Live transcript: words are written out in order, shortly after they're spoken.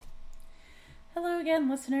Hello again,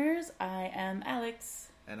 listeners. I am Alex.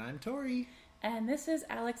 And I'm Tori. And this is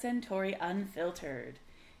Alex and Tori Unfiltered.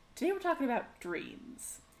 Today we're talking about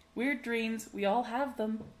dreams. Weird dreams, we all have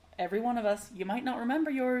them. Every one of us. You might not remember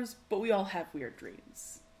yours, but we all have weird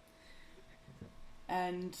dreams.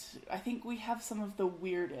 And I think we have some of the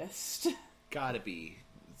weirdest. Gotta be.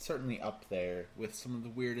 Certainly up there with some of the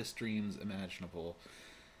weirdest dreams imaginable.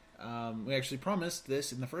 We actually promised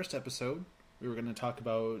this in the first episode. We were going to talk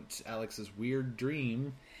about Alex's weird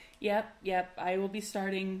dream. Yep. I will be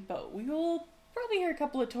starting, but we will probably hear a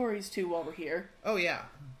couple of Tories too while we're here. Oh yeah.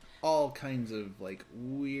 All kinds of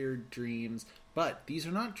weird dreams. But these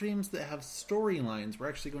are not dreams that have storylines. We're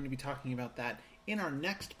actually going to be talking about that in our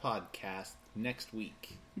next podcast next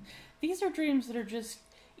week. These are dreams that are just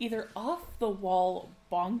either off the wall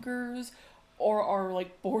bonkers or are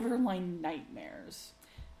borderline nightmares.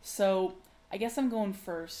 So I guess I'm going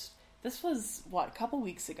first. This was, a couple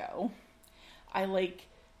weeks ago.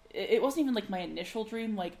 It wasn't even my initial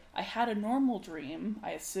dream. I had a normal dream,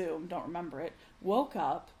 I assume, don't remember it, woke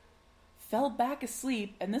up, fell back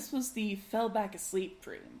asleep, and this was the fell back asleep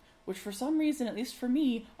dream, which for some reason, at least for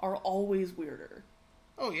me, are always weirder.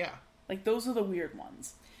 Oh, yeah. Those are the weird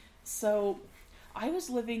ones. So, I was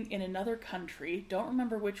living in another country, don't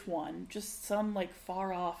remember which one, just some,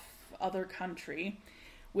 far off other country,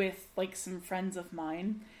 with, some friends of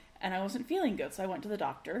mine, and I wasn't feeling good, so I went to the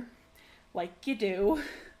doctor, like you do,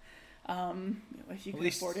 if you can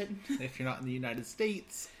afford it. If you're not in the United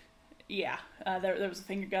States. Yeah, there was a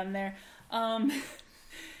finger gun there,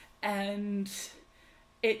 and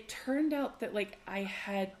it turned out that, I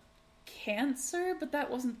had cancer, but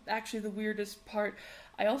that wasn't actually the weirdest part.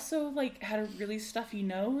 I also, had a really stuffy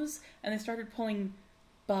nose, and they started pulling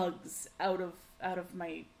bugs out of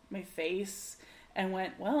my face, and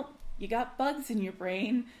went, well, you got bugs in your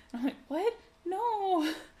brain. And I'm like, what? No,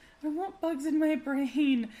 I don't want bugs in my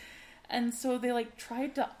brain. And so they,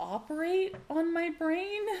 tried to operate on my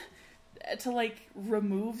brain to,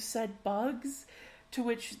 remove said bugs, to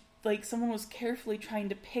which, someone was carefully trying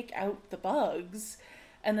to pick out the bugs,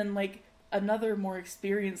 and then, another more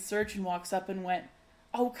experienced surgeon walks up and went,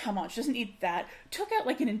 oh, come on, she doesn't need that. Took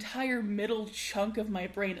out, an entire middle chunk of my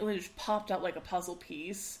brain. It just popped out like a puzzle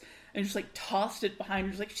piece, and just, tossed it behind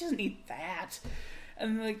her. Just she doesn't need that.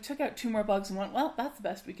 And then, took out 2 more bugs and went, well, that's the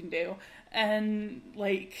best we can do. And,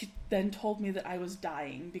 then told me that I was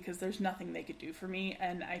dying because there's nothing they could do for me,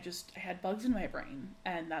 and I had bugs in my brain,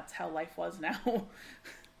 and that's how life was now. Oh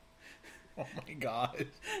my god.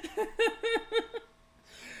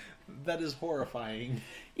 That is horrifying.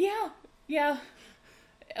 Yeah.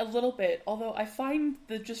 A little bit. Although I find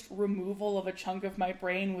the just removal of a chunk of my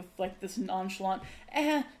brain with this nonchalant,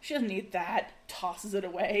 she doesn't need that, tosses it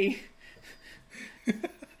away.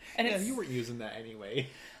 And yeah, you weren't using that anyway.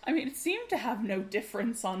 I mean, it seemed to have no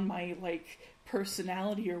difference on my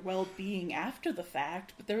personality or well-being after the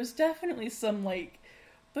fact, but there was definitely some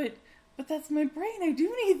but that's my brain, I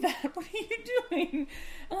do need that, what are you doing?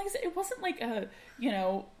 And I said, it wasn't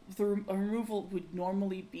the removal would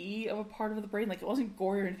normally be of a part of the brain, it wasn't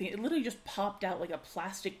gory or anything, it literally just popped out like a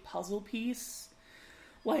plastic puzzle piece,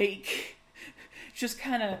 just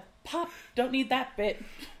kind of pop, don't need that bit.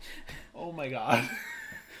 Oh my god.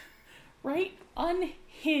 Right?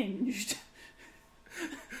 Unhinged.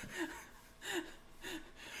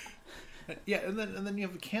 Yeah, and then you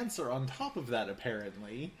have cancer on top of that,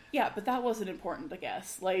 apparently. Yeah, but that wasn't important, I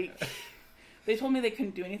guess. They told me they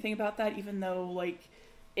couldn't do anything about that, even though,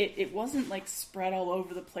 it wasn't, spread all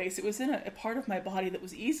over the place. It was in a part of my body that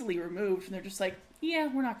was easily removed, and they're just yeah,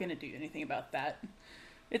 we're not going to do anything about that.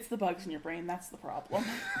 It's the bugs in your brain, that's the problem.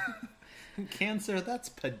 Cancer, that's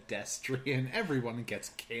pedestrian. Everyone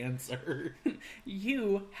gets cancer.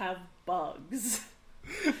 You have bugs.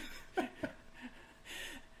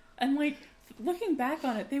 And, looking back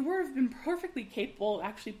on it, they would have been perfectly capable of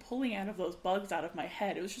actually pulling out of those bugs out of my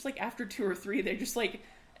head. It was just, after 2 or 3, they're just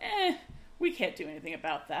we can't do anything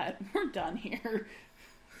about that. We're done here.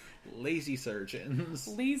 Lazy surgeons.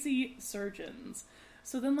 Lazy surgeons.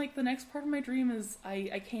 So then, the next part of my dream is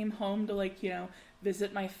I came home to,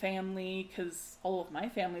 visit my family, because all of my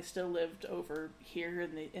family still lived over here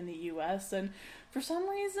in the U.S., and for some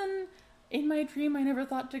reason, in my dream, I never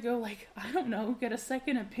thought to go, I don't know, get a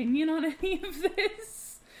second opinion on any of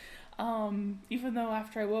this. Even though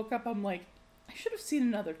after I woke up, I'm I should have seen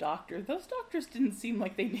another doctor. Those doctors didn't seem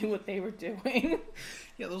like they knew what they were doing.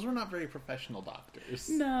 Yeah, those were not very professional doctors.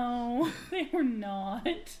 No, they were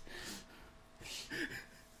not.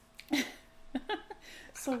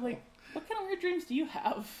 So, what kind of weird dreams do you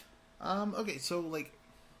have? Okay, so, let's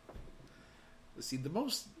see, the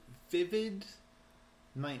most vivid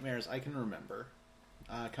nightmares I can remember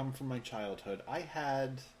come from my childhood. I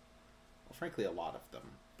had, well, frankly, a lot of them.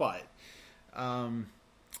 But,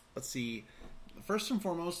 let's see. First and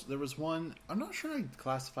foremost, there was one, I'm not sure I'd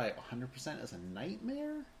classify it 100% as a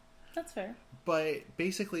nightmare. That's fair. But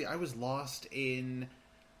basically, I was lost in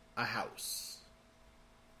a house.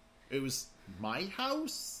 It was my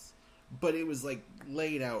house, but it was, like,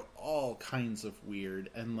 laid out all kinds of weird.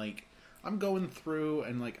 And, like, I'm going through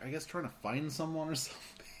and, like, I guess trying to find someone or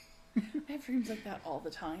something. I have dreams like that all the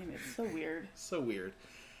time. It's so weird. So weird.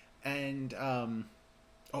 And,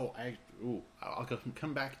 I'll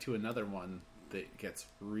come back to another one that gets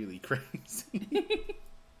really crazy.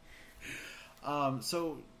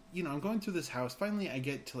 So, you know, I'm going through this house. Finally, I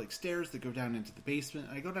get to, like, stairs that go down into the basement.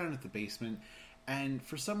 I go down into the basement, and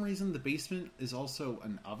for some reason, the basement is also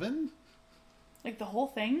an oven. Like the whole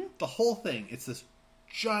thing? The whole thing. It's this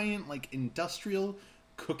giant, like, industrial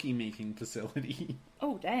cookie-making facility.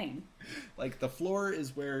 Oh, dang. Like, the floor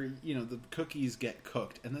is where, you know, the cookies get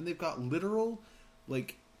cooked. And then they've got literal,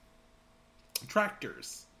 like,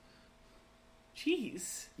 tractors.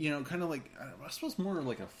 Jeez. You know, kind of like, I suppose more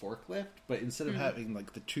like a forklift, but instead of having,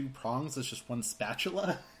 like, the two prongs, it's just one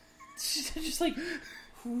spatula. Just like,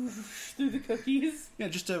 through the cookies. Yeah,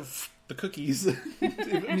 just the cookies. I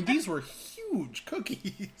mean, these were huge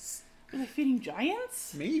cookies. Were they feeding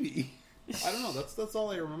giants? Maybe. I don't know. That's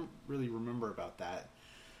all I really remember about that.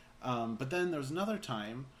 But then there was another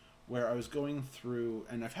time where I was going through,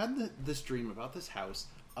 and I've had this dream about this house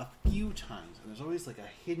a few times, and there's always, like, a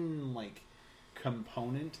hidden, like,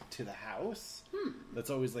 component to the house that's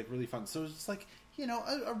always, like, really fun. So it's just like, you know,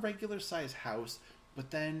 a regular size house, but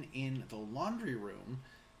then in the laundry room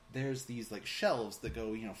there's these, like, shelves that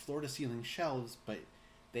go, you know, floor to ceiling shelves, but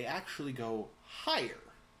they actually go higher.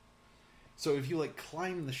 So if you, like,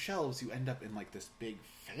 climb the shelves, you end up in, like, this big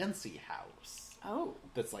fancy house. Oh.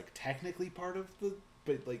 That's, like, technically part of the,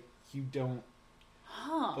 but, like, you don't.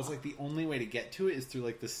 Huh. That's, like, the only way to get to it is through,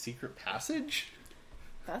 like, this secret passage.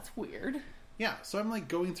 That's weird. Yeah, so I'm, like,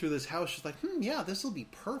 going through this house, just like, yeah, this will be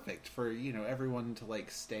perfect for, you know, everyone to,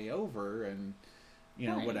 like, stay over and, you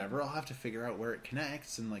know, whatever. I'll have to figure out where it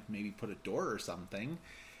connects and, like, maybe put a door or something.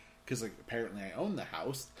 Because, like, apparently I own the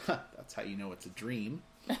house. That's how you know it's a dream.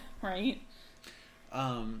 Right.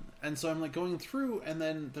 And so I'm, like, going through, and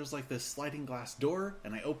then there's, like, this sliding glass door,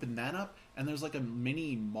 and I open that up, and there's, like, a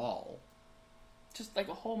mini mall. Just, like,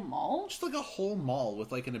 a whole mall? Just, like, a whole mall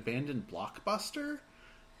with, like, an abandoned Blockbuster.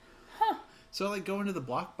 Huh. So I, like, go into the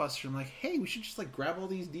Blockbuster, I'm like, hey, we should just, like, grab all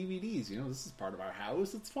these DVDs, you know, this is part of our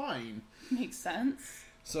house, it's fine. Makes sense.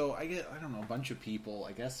 So I get, I don't know, a bunch of people,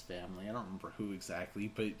 I guess family, I don't remember who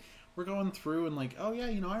exactly, but we're going through and, like, oh yeah,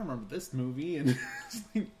 you know, I remember this movie, and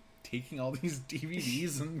like, taking all these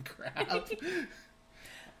DVDs and crap.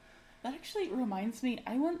 That actually reminds me,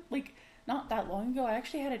 I went, like, not that long ago, I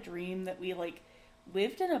actually had a dream that we, like,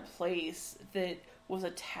 lived in a place that was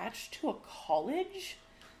attached to a college.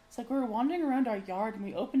 It's like we were wandering around our yard and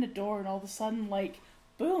we opened a door and all of a sudden, like,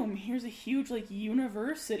 boom, here's a huge, like,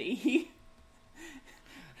 university.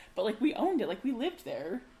 But, like, we owned it. Like, we lived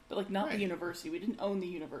there. But, like, not the university. We didn't own the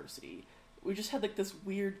university. We just had, like, this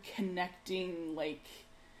weird connecting, like...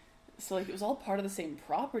 So, like, it was all part of the same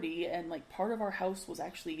property. And, like, part of our house was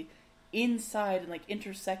actually inside and, like,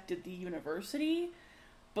 intersected the university.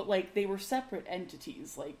 But, like, they were separate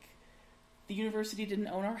entities. Like, the university didn't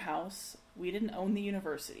own our house. We didn't own the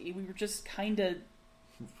university. We were just kind of...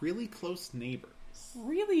 Really close neighbors.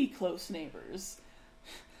 Really close neighbors.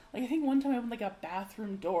 Like, I think one time I opened, like, a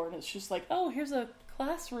bathroom door, and it's just like, oh, here's a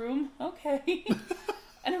classroom. Okay.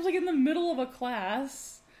 And it was, like, in the middle of a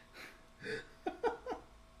class.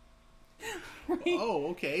 Right? Oh,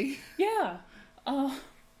 okay. Yeah.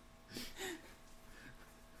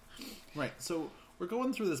 Right, so we're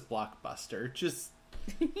going through this Blockbuster, just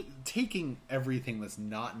taking everything that's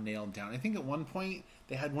not nailed down. I think at one point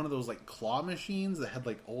they had one of those, like, claw machines that had,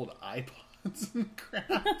 like, old iPods and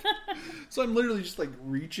crap. So I'm literally just, like,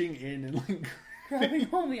 reaching in and, like, Grabbing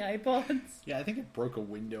all the iPods. Yeah, I think it broke a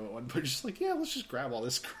window at one point. Just like, yeah, let's just grab all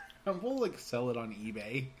this crap. We'll, like, sell it on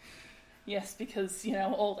eBay. Yes, because, you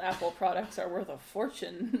know, old Apple products are worth a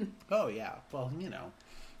fortune. Oh, yeah. Well, you know.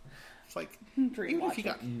 It's like, even if you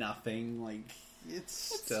got nothing, like,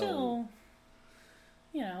 it's still...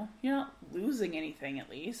 You know, you're not losing anything, at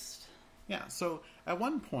least. Yeah, so at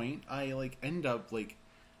one point, I, like, end up, like,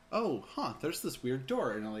 oh, there's this weird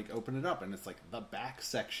door, and I, like, open it up, and it's, like, the back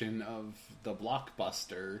section of the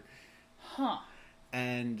Blockbuster. Huh.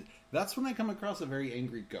 And that's when I come across a very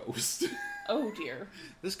angry ghost. Oh, dear.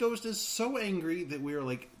 This ghost is so angry that we are,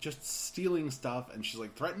 like, just stealing stuff, and she's,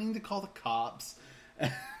 like, threatening to call the cops.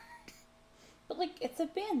 But, like, it's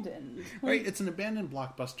abandoned. Like, Right, it's an abandoned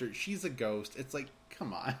Blockbuster. She's a ghost. It's like,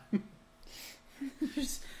 come on.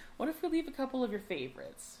 just, what if we leave a couple of your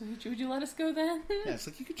favorites? Would you let us go then? Yeah, it's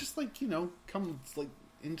like, you could just, like, come, like,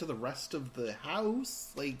 into the rest of the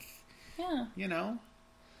house. Like, yeah.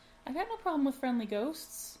 I got no problem with friendly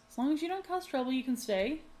ghosts. As long as you don't cause trouble, you can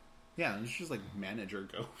stay. Yeah, and it's just, like, manager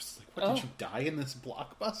ghosts. Like, what, did you die in this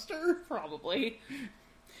Blockbuster? Probably.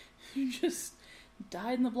 You just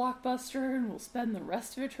died in the Blockbuster, and we'll spend the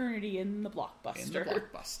rest of eternity in the Blockbuster. In the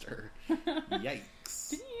Blockbuster.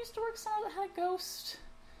 Yikes. Didn't you used to work somewhere that had a ghost?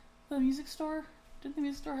 The music store? Didn't the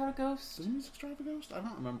music store have a ghost? Does the music store have a ghost? I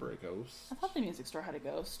don't remember a ghost. I thought the music store had a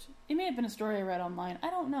ghost. It may have been a story I read online.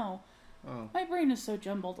 I don't know. Oh. My brain is so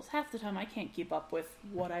jumbled. Half the time I can't keep up with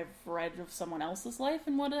what I've read of someone else's life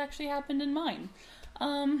and what actually happened in mine.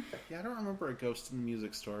 Yeah, I don't remember a ghost in the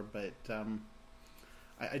music store, but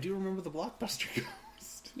I do remember the Blockbuster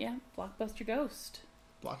ghost. Yeah, Blockbuster ghost.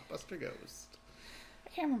 Blockbuster ghost. I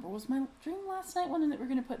can't remember. Was my dream last night one that we're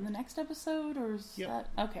going to put in the next episode, or is that...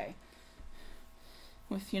 Okay.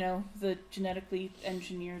 With, the genetically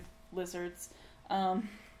engineered lizards.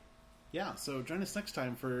 Yeah, so join us next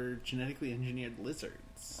time for genetically engineered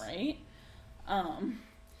lizards. Right?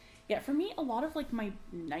 Yeah, for me, a lot of, like, my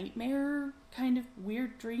nightmare kind of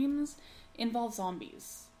weird dreams involve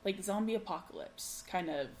zombies. Like, zombie apocalypse, kind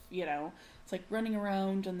of, It's like running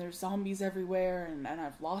around and there's zombies everywhere and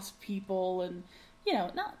I've lost people and,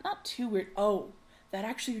 not too weird. Oh, that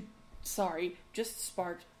actually... Sorry, just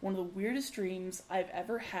sparked one of the weirdest dreams I've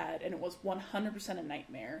ever had, and it was 100% a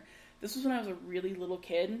nightmare. This was when I was a really little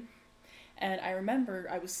kid, and I remember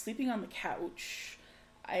I was sleeping on the couch,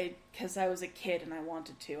 because I was a kid and I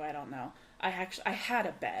wanted to, I don't know. I had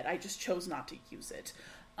a bed, I just chose not to use it.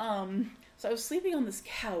 So I was sleeping on this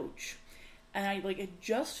couch, and I, had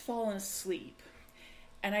just fallen asleep,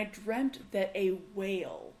 and I dreamt that a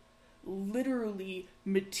whale literally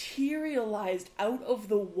materialized out of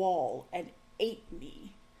the wall and ate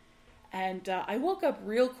me. And I woke up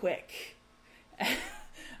real quick.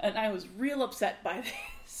 And I was real upset by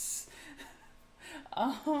this.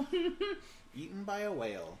 Eaten by a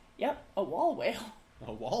whale. Yep, a wall whale.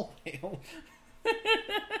 A wall whale?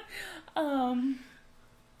 Well,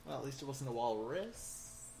 at least it wasn't a walrus.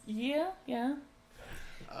 Yeah.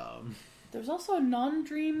 There's also a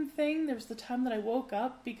non-dream thing. There was the time that I woke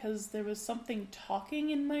up because there was something talking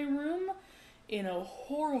in my room in a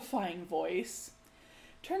horrifying voice.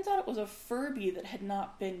 Turns out it was a Furby that had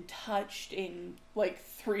not been touched in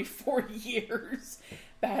 3-4 years.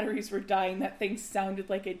 Batteries were dying. That thing sounded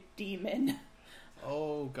like a demon.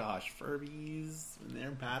 Oh gosh, Furbies, when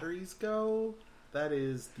their batteries go, that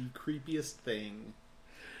is the creepiest thing.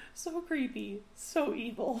 So creepy. So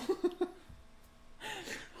evil.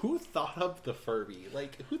 Who thought of the Furby?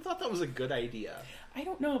 Who thought that was a good idea? I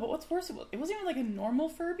don't know, but what's worse, it wasn't even a normal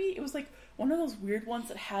Furby. It was one of those weird ones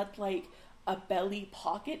that had a belly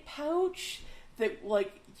pocket pouch that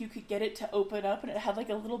you could get it to open up and it had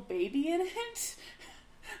a little baby in it.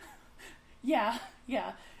 Yeah.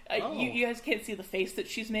 Oh. You guys can't see the face that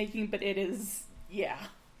she's making, but it is, yeah.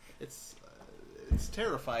 It's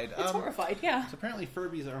terrified. It's horrified, yeah. So apparently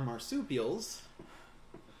Furbies are marsupials.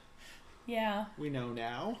 Yeah. We know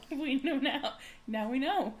now. We know now. Now we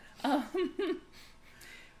know.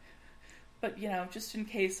 But, just in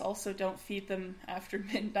case, also don't feed them after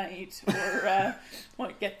midnight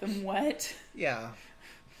or get them wet. Yeah.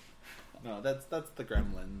 No, that's the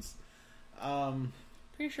gremlins.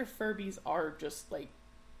 Pretty sure Furbies are just,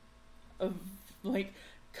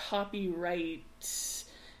 copyright,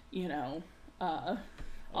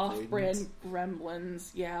 off-brand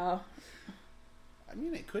gremlins, yeah. I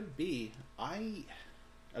mean, it could be.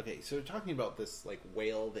 Okay, so talking about this,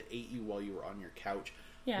 whale that ate you while you were on your couch.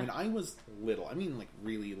 Yeah. When I was little, I mean,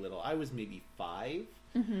 really little, I was maybe 5.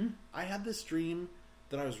 Mm-hmm. I had this dream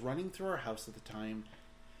that I was running through our house at the time,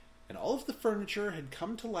 and all of the furniture had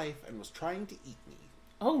come to life and was trying to eat me.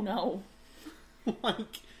 Oh, no.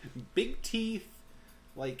 Big teeth,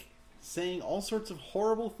 saying all sorts of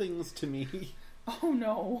horrible things to me. Oh,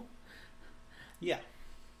 no. Yeah.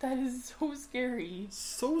 That is so scary.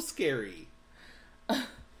 So scary.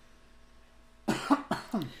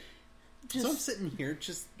 So I'm sitting here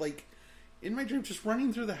just in my dream, just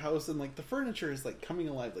running through the house and the furniture is coming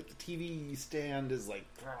alive. The TV stand is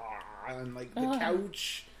and the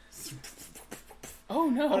couch. Oh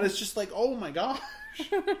no. And it's just oh my gosh.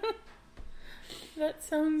 That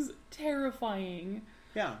sounds terrifying.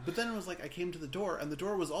 Yeah, but then it was I came to the door and the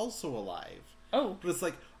door was also alive. Oh. But it's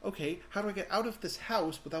okay, how do I get out of this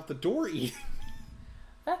house without the door eating?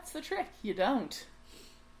 That's the trick. You don't.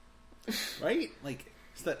 Right?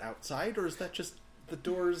 Is that outside, or is that just the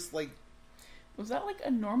doors, like... Was that, like,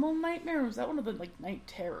 a normal nightmare, or was that one of the, like, night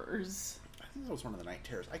terrors? I think that was one of the night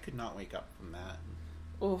terrors. I could not wake up from that.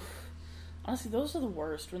 Oof. Honestly, those are the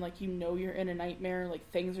worst, when, like, you know you're in a nightmare,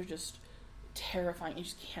 like, things are just terrifying, you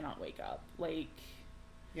just cannot wake up. Like...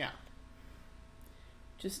 Yeah.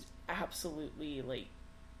 Just absolutely, like,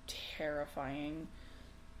 terrifying.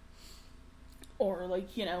 Or,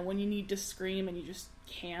 like, you know, when you need to scream and you just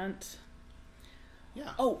can't.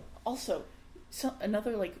 Yeah. Oh, also,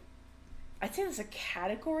 another, like, I'd say there's a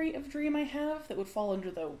category of dream I have that would fall under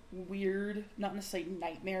the weird, not necessarily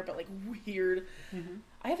nightmare, but, like, weird. Mm-hmm.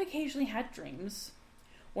 I have occasionally had dreams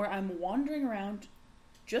where I'm wandering around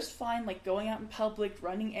just fine, like, going out in public,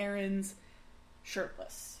 running errands,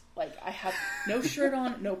 shirtless. Like, I have no shirt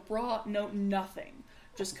on, no bra, no nothing.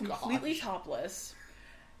 Just completely topless.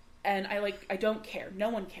 And I don't care. No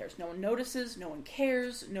one cares. No one notices. No one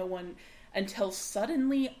cares. No one... Until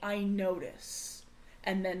suddenly I notice.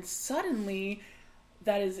 And then suddenly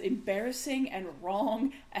that is embarrassing and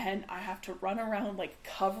wrong, and I have to run around, like,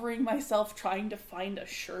 covering myself, trying to find a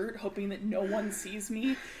shirt, hoping that no one sees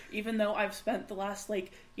me, even though I've spent the last,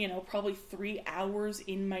 like, you know, probably 3 hours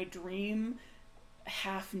in my dream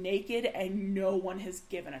half naked, and no one has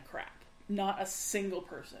given a crap. Not a single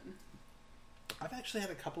person. I've actually had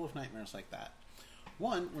a couple of nightmares like that.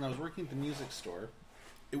 One, when I was working at the music store,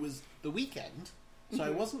 it was the weekend, so I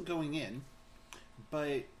wasn't going in,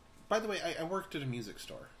 but, by the way, I worked at a music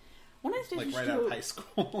store. One of these days like, we should right out of high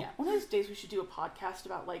school. Yeah, one of these days we should do a podcast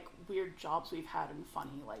about, like, weird jobs we've had and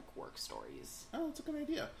funny, like, work stories. Oh, that's a good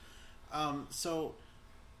idea. So,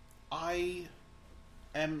 I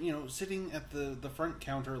am, you know, sitting at the front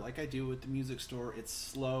counter like I do at the music store. It's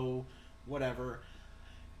slow, whatever.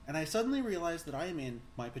 And I suddenly realize that I am in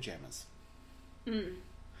my pajamas. Mm.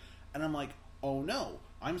 And I'm like, oh no,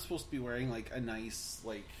 I'm supposed to be wearing, like, a nice,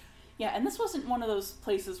 like... Yeah, and this wasn't one of those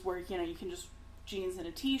places where, you know, you can just jeans and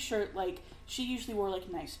a t-shirt. Like, she usually wore,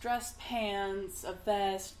 like, nice dress pants, a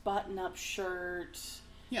vest, button-up shirt,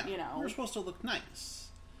 Yeah, you know. we're supposed to look nice.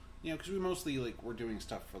 You know, because we mostly, like, we're doing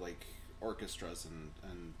stuff for, like, orchestras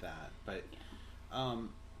and that. But,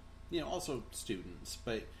 you know, also students.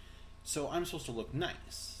 But, so I'm supposed to look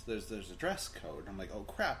nice. There's a dress code. I'm like, oh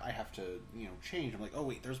crap, I have to, you know, change. I'm like, oh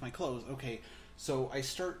wait, there's my clothes. Okay. So I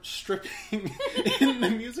start stripping in the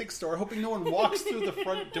music store, hoping no one walks through the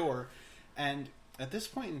front door. And at this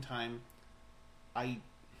point in time, I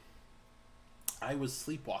was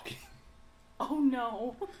sleepwalking. Oh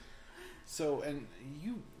no. So, and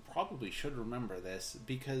you probably should remember this,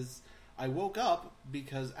 because I woke up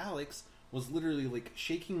because Alex was literally, like,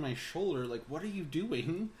 shaking my shoulder, like, what are you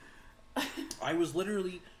doing? I was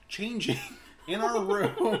literally changing in our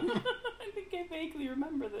room. I think I vaguely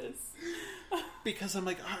remember this. Because I'm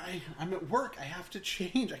like, I'm at work. I have to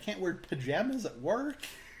change. I can't wear pajamas at work.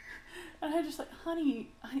 And I'm just like, honey,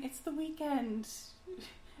 it's the weekend.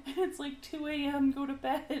 And it's like 2 a.m. Go to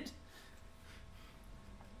bed.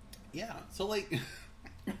 Yeah. So, like,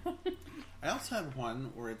 I also had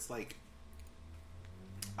one where it's like,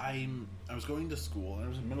 I was going to school, and I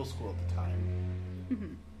was in middle school at the time.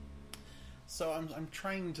 Mm-hmm. So I'm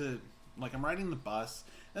trying to, like, I'm riding the bus,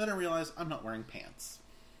 and then I realize I'm not wearing pants.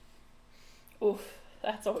 Oof,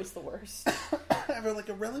 that's always the worst. I have, like,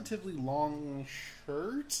 a relatively long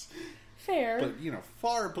shirt. Fair. But, you know,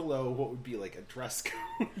 far below what would be, like, a dress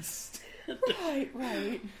code.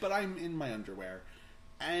 Right. But I'm in my underwear.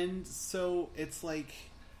 And so it's like,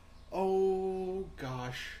 oh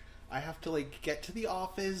gosh, I have to, like, get to the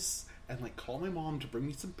office and, like, call my mom to bring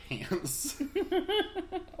me some pants.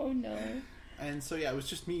 Oh no. And so, yeah, it was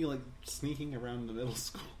just me, like, sneaking around the middle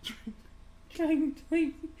school train. Trying to,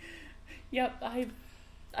 like... Yep,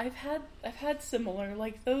 I've had similar.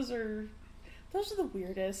 Like, those are the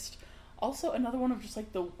weirdest. Also, another one of just,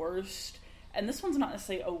 like, the worst, and this one's not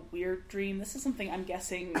necessarily a weird dream. This is something I'm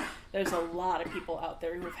guessing there's a lot of people out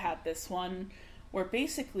there who have had this one, where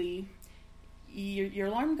basically your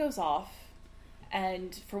alarm goes off,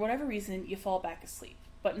 and for whatever reason, you fall back asleep.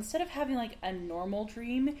 But instead of having, like, a normal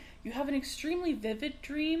dream, you have an extremely vivid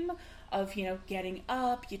dream of, you know, getting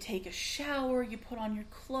up, you take a shower, you put on your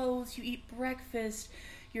clothes, you eat breakfast,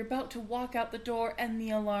 you're about to walk out the door, and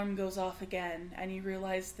the alarm goes off again, and you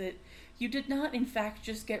realize that you did not, in fact,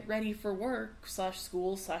 just get ready for work,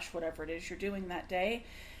 /school, /whatever it is you're doing that day,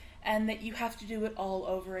 and that you have to do it all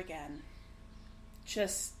over again.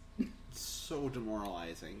 Just... So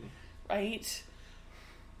demoralizing. Right?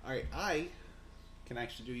 Alright, I can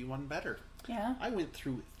actually do you one better. Yeah? I went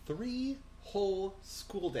through 3 whole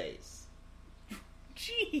school days.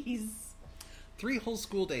 Jeez. 3 whole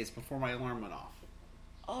school days before my alarm went off.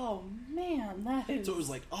 Oh, man, that is... So it was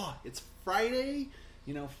like, oh, it's Friday,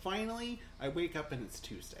 finally, I wake up and it's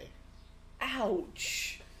Tuesday.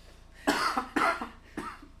 Ouch.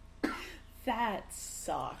 That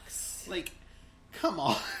sucks. Like, come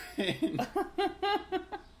on.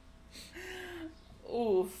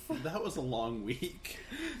 Oof. That was a long week.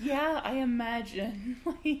 Yeah, I imagine.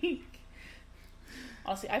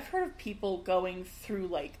 Honestly, I've heard of people going through,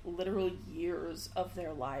 literal years of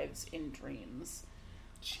their lives in dreams.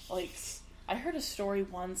 Jeez. I heard a story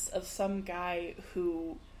once of some guy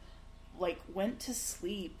who, went to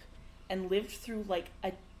sleep and lived through,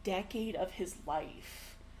 a decade of his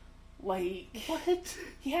life. What?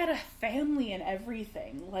 He had a family and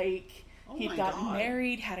everything. He'd gotten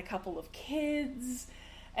married, had a couple of kids,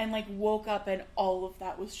 and, woke up and all of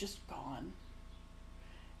that was just gone.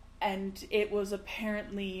 And it was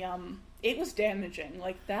apparently, it was damaging.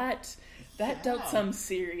 That dealt some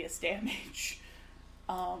serious damage.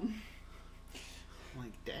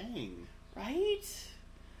 Dang. Right?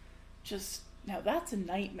 Now that's a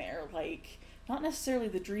nightmare. Not necessarily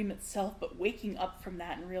the dream itself, but waking up from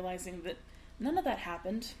that and realizing that none of that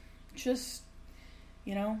happened. Just,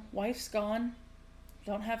 wife's gone,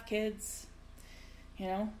 don't have kids,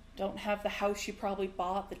 don't have the house you probably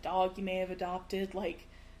bought, the dog you may have adopted,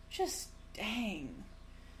 just dang.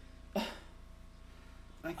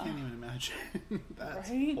 I can't even imagine. That's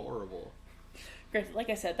right? horrible. Granted, like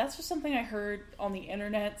I said, that's just something I heard on the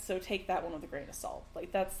internet, so take that one with a grain of salt.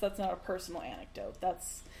 That's not a personal anecdote.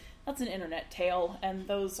 That's an internet tale, and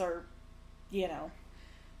those are,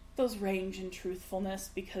 those range in truthfulness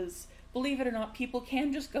because, believe it or not, people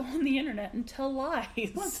can just go on the internet and tell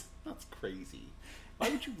lies. What? That's crazy. Why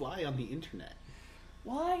would you lie on the internet?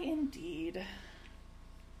 Why, indeed.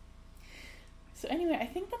 So anyway, I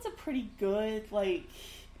think that's a pretty good,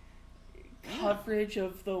 coverage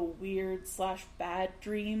of the weird/bad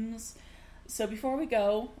dreams. So before we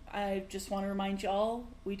go, I just want to remind y'all,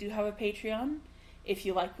 we do have a Patreon. If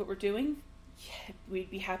you like what we're doing, we'd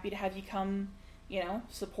be happy to have you come,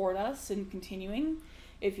 support us in continuing.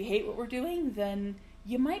 If you hate what we're doing, then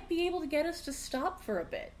you might be able to get us to stop for a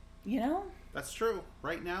bit, That's true.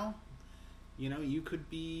 Right now, you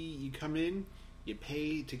come in, you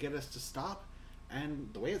pay to get us to stop, and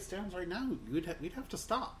the way it stands right now, we'd have to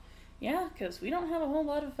stop. Yeah, because we don't have a whole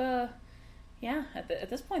lot of, at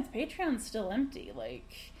this point, the Patreon's still empty,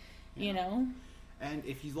 And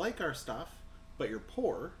if you like our stuff, but you're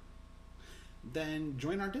poor, then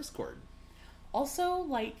join our Discord. Also,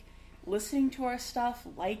 listening to our stuff,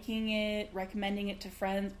 liking it, recommending it to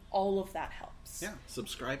friends, all of that helps. Yeah,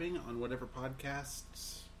 subscribing on whatever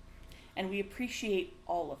podcasts. And we appreciate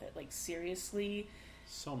all of it, seriously.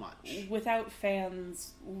 So much. Without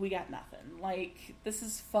fans, we got nothing. This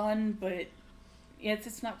is fun, but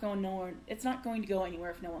it's not going nowhere. It's not going to go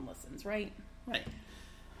anywhere if no one listens, right? Right.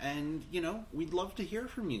 And, we'd love to hear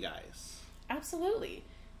from you guys. Absolutely.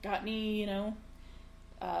 Got any,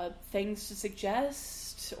 things to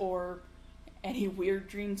suggest or any weird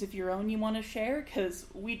dreams of your own you want to share? Because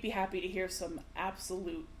we'd be happy to hear some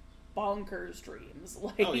absolute bonkers dreams.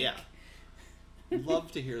 Oh, yeah.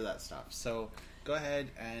 Love to hear that stuff. So go ahead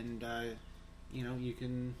and, you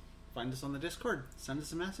can find us on the Discord. Send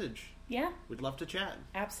us a message. Yeah. We'd love to chat.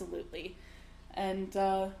 Absolutely. And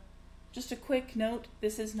just a quick note,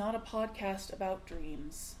 this is not a podcast about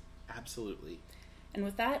dreams. Absolutely. And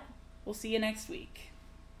with that, we'll see you next week.